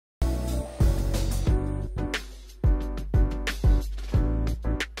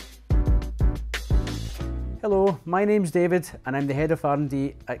Hello, my name's David and I'm the Head of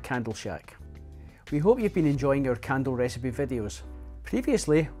R&D at Candle Shack. We hope you've been enjoying our candle recipe videos.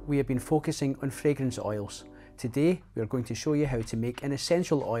 Previously, we have been focusing on fragrance oils. Today, we are going to show you how to make an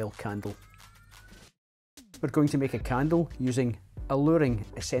essential oil candle. We're going to make a candle using Alluring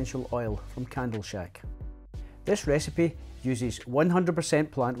Essential Oil from Candle Shack. This recipe uses 100%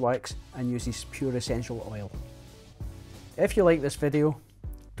 plant wax and uses pure essential oil. If you like this video,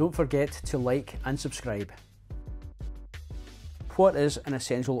 don't forget to like and subscribe. What is an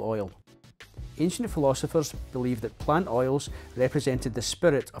essential oil? Ancient philosophers believed that plant oils represented the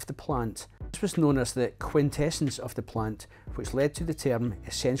spirit of the plant. This was known as the quintessence of the plant, which led to the term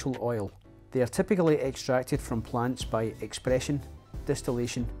essential oil. They are typically extracted from plants by expression,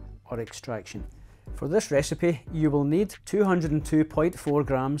 distillation, or extraction. For this recipe, you will need 202.4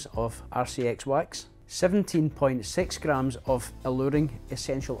 grams of RCX wax, 17.6 grams of Alluring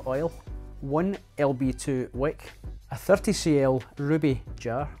Essential Oil, 1 LB2 wick, a 30 cl ruby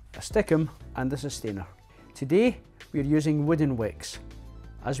jar, a stickum and a sustainer. Today we are using wooden wicks.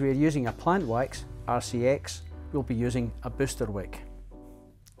 As we are using a plant wax, RCX, we'll be using a booster wick.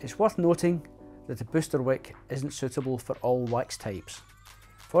 It's worth noting that the booster wick isn't suitable for all wax types.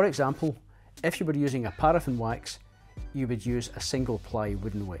 For example, if you were using a paraffin wax, you would use a single ply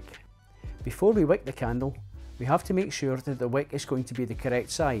wooden wick. Before we wick the candle, we have to make sure that the wick is going to be the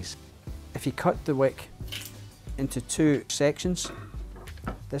correct size. If you cut the wick into two sections,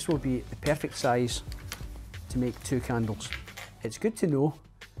 this will be the perfect size to make two candles. It's good to know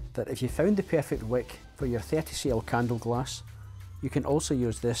that if you found the perfect wick for your 30 cl candle glass, you can also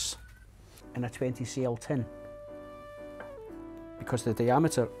use this in a 20 cl tin, because the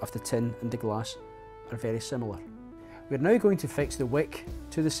diameter of the tin and the glass are very similar. We're now going to fix the wick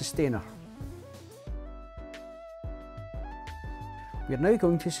to the sustainer. We are now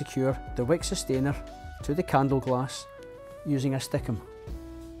going to secure the wick sustainer to the candle glass using a stickum.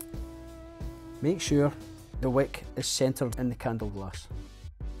 Make sure the wick is centred in the candle glass.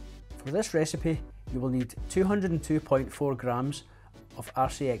 For this recipe, you will need 202.4 grams of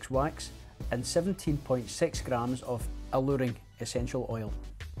RCX wax and 17.6 grams of Alluring Essential Oil.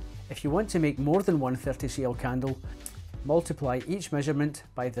 If you want to make more than one 30 cl candle, multiply each measurement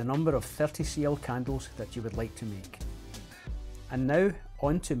by the number of 30 cl candles that you would like to make. And now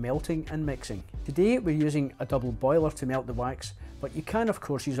on to melting and mixing. Today we're using a double boiler to melt the wax, but you can of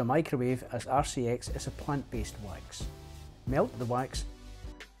course use a microwave as RCX is a plant-based wax. Melt the wax,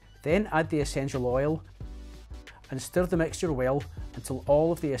 then add the essential oil and stir the mixture well until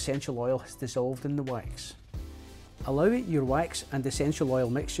all of the essential oil has dissolved in the wax. Allow your wax and essential oil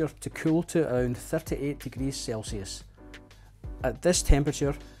mixture to cool to around 38 degrees Celsius. At this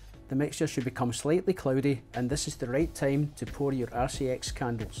temperature, the mixture should become slightly cloudy and this is the right time to pour your RCX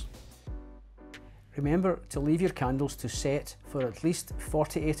candles. Remember to leave your candles to set for at least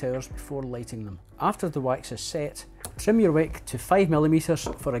 48 hours before lighting them. After the wax is set, trim your wick to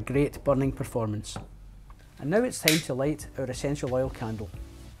 5mm for a great burning performance. And now it's time to light our essential oil candle.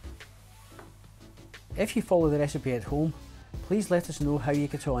 If you follow the recipe at home, please let us know how you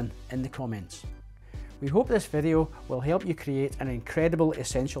get on in the comments. We hope this video will help you create an incredible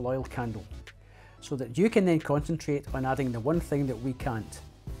essential oil candle, so that you can then concentrate on adding the one thing that we can't,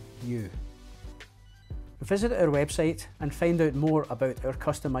 you. Visit our website and find out more about our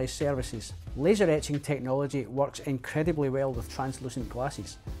customised services. Laser etching technology works incredibly well with translucent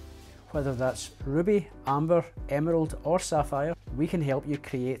glasses. Whether that's ruby, amber, emerald or sapphire, we can help you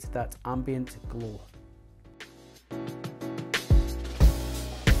create that ambient glow.